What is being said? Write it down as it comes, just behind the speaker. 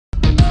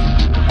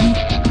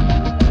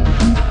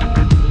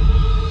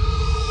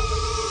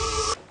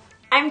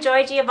I'm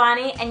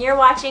Giovanni and you're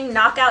watching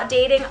Knockout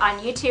Dating on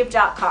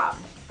YouTube.com.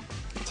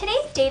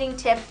 Today's dating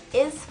tip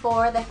is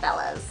for the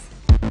fellas.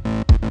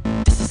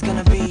 This is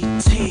gonna be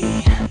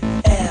TMTH.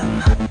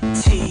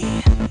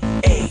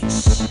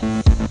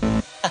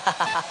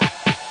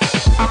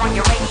 I'm on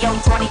your radio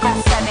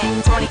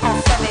 24/7,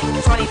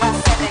 24/7,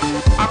 24/7.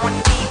 I'm on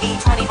your TV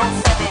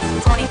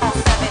 24/7,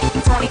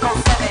 24/7,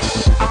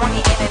 24/7. I'm on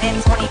your internet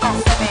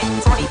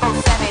 24/7,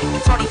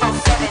 24/7,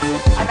 24/7.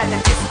 I'm at the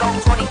disco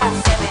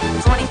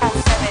 24/7,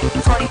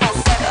 24/7,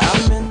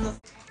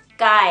 24/7.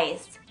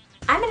 Guys,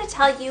 I'm going to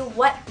tell you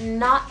what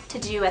not to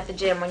do at the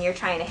gym when you're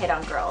trying to hit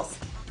on girls.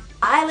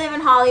 I live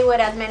in Hollywood,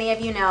 as many of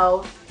you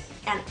know,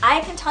 and I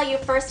can tell you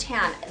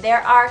firsthand,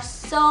 there are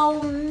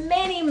so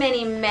many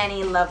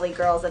lovely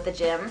girls at the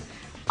gym,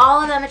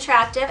 all of them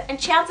attractive, and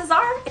chances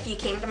are, if you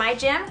came to my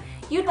gym,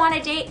 you'd want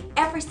to date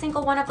every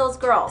single one of those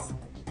girls.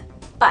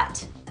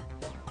 But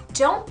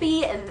don't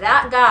be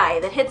that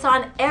guy that hits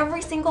on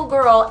every single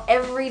girl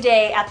every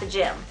day at the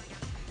gym.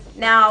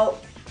 Now,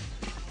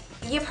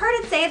 you've heard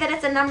it say that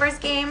it's a numbers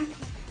game.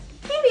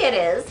 Maybe it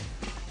is,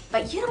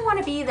 but you don't want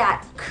to be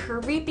that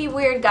creepy,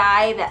 weird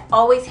guy that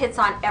always hits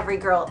on every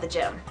girl at the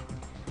gym.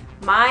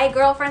 My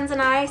girlfriends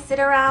and I sit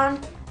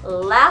around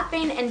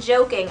laughing and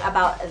joking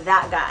about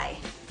that guy.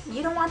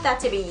 You don't want that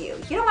to be you.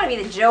 You don't want to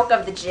be the joke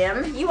of the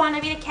gym. You want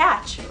to be the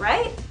catch,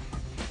 right?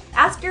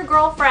 Ask your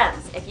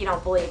girlfriends if you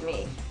don't believe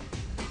me.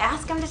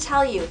 Ask them to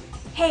tell you,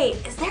 hey,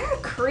 is there a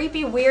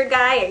creepy, weird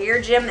guy at your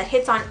gym that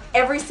hits on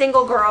every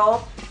single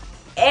girl,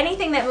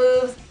 anything that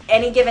moves,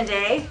 any given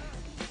day?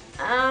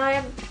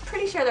 I'm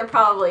pretty sure there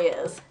probably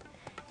is.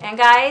 And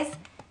guys,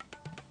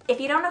 if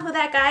you don't know who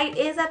that guy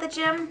is at the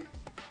gym,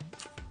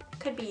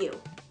 could be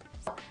you.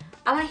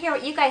 I want to hear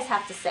what you guys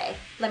have to say.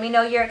 Let me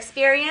know your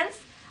experience.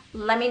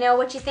 Let me know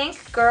what you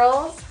think.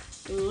 Girls,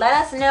 let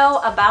us know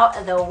about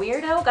the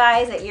weirdo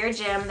guys at your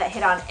gym that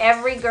hit on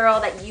every girl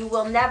that you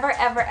will never,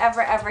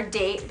 ever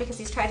date because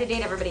he's tried to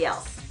date everybody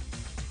else.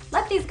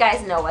 Let these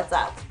guys know what's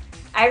up.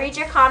 I read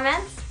your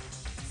comments,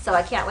 so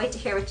I can't wait to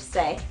hear what you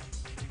say.